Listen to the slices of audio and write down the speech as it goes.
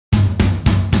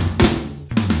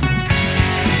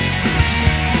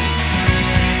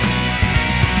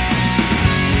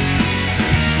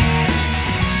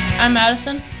I'm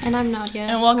Madison. And I'm Nadia.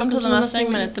 And welcome to the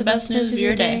Mustang Minute, the best news of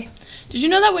your day. Did you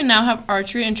know that we now have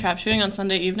archery and trap shooting on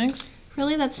Sunday evenings?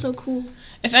 Really? That's so cool.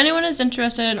 If anyone is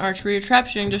interested in archery or trap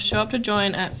shooting, just show up to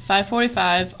join at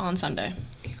 5:45 on Sunday.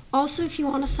 Also, if you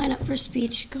want to sign up for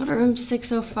speech, go to room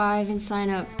 605 and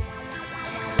sign up.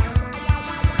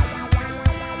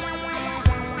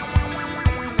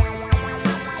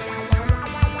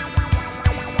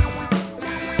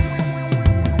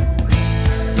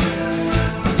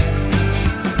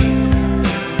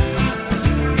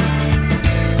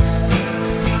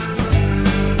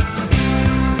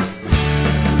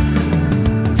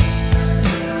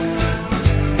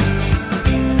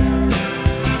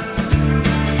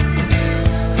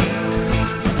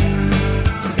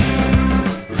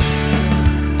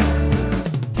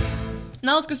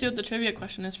 Now let's go see what the trivia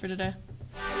question is for today.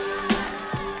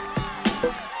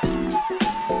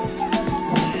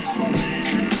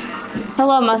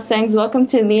 Hello Mustangs, welcome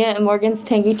to Mia and Morgan's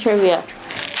Tangy Trivia.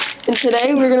 And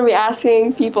today we're going to be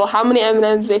asking people how many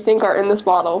M&Ms they think are in this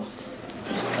bottle.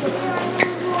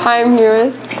 Hi, I'm here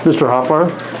with Mr. Hoffmeyer.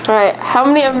 Alright, how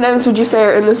many M&Ms would you say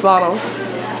are in this bottle?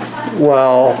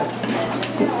 Well,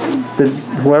 did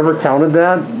whoever counted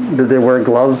that, did they wear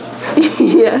gloves?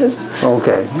 Yes.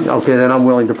 Okay, then I'm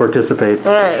willing to participate.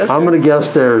 Alright, I'm going to guess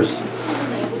there's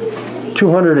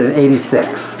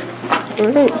 286.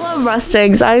 Alright. Hello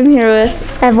Mustangs, I'm here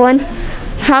with Evelyn.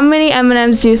 How many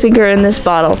M&Ms do you think are in this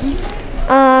bottle?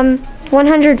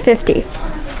 150.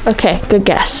 Okay, good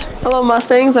guess. Hello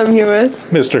Mustangs, I'm here with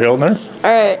Mr. Hiltner.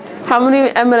 Alright, how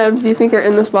many M&Ms do you think are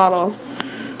in this bottle?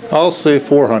 I'll say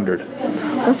 400.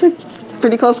 That's a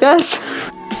pretty close guess.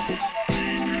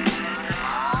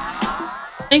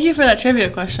 Thank you for that trivia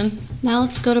question. Now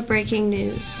let's go to breaking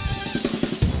news.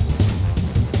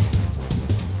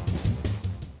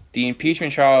 The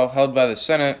impeachment trial held by the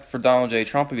Senate for Donald J.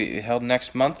 Trump will be held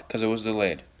next month because it was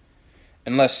delayed.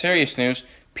 In less serious news,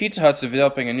 Pizza Hut's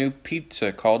developing a new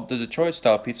pizza called the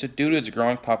Detroit-style pizza due to its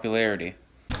growing popularity.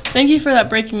 Thank you for that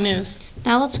breaking news.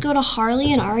 Now let's go to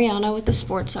Harley and Ariana with the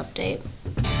sports update.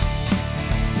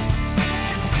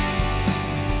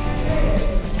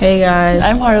 Hey guys,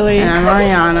 I'm Harley. And I'm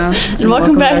Ariana. And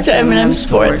welcome back to mmmm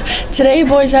Sports. Today,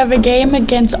 boys have a game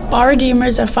against our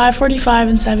Redeemers at 5:45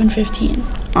 and 7:15.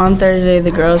 On Thursday, the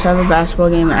girls have a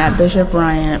basketball game at Bishop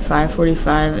Ryan at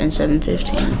 5:45 and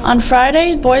 7:15. On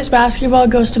Friday, boys basketball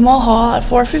goes to Mull Hall at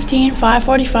 4:15,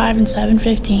 5:45, and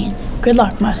 7:15. Good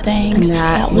luck, Mustangs. And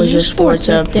that was your sports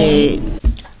update.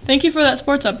 Thank you for that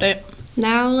sports update.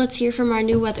 Now let's hear from our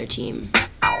new weather team.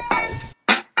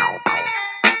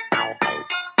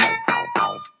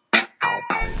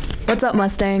 What's up,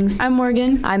 Mustangs? I'm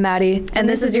Morgan. I'm Maddie. And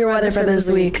this is your weather for this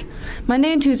week.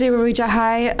 Monday and Tuesday will reach a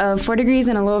high of 4 degrees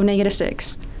and a low of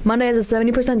 -6. Monday has a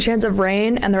 70% chance of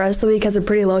rain, and the rest of the week has a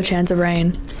pretty low chance of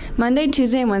rain. Monday,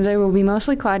 Tuesday, and Wednesday will be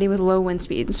mostly cloudy with low wind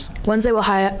speeds. Wednesday will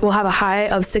have a high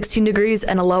of 16 degrees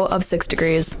and a low of 6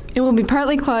 degrees. It will be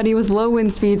partly cloudy with low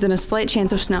wind speeds and a slight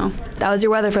chance of snow. That was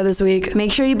your weather for this week.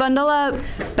 Make sure you bundle up.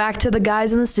 Back to the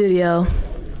guys in the studio.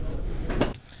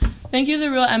 Thank you,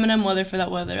 The Real M&M Weather, for that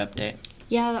weather update.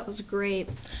 Yeah, that was great.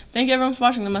 Thank you, everyone, for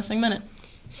watching the Mustang Minute.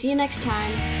 See you next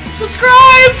time.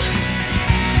 Subscribe!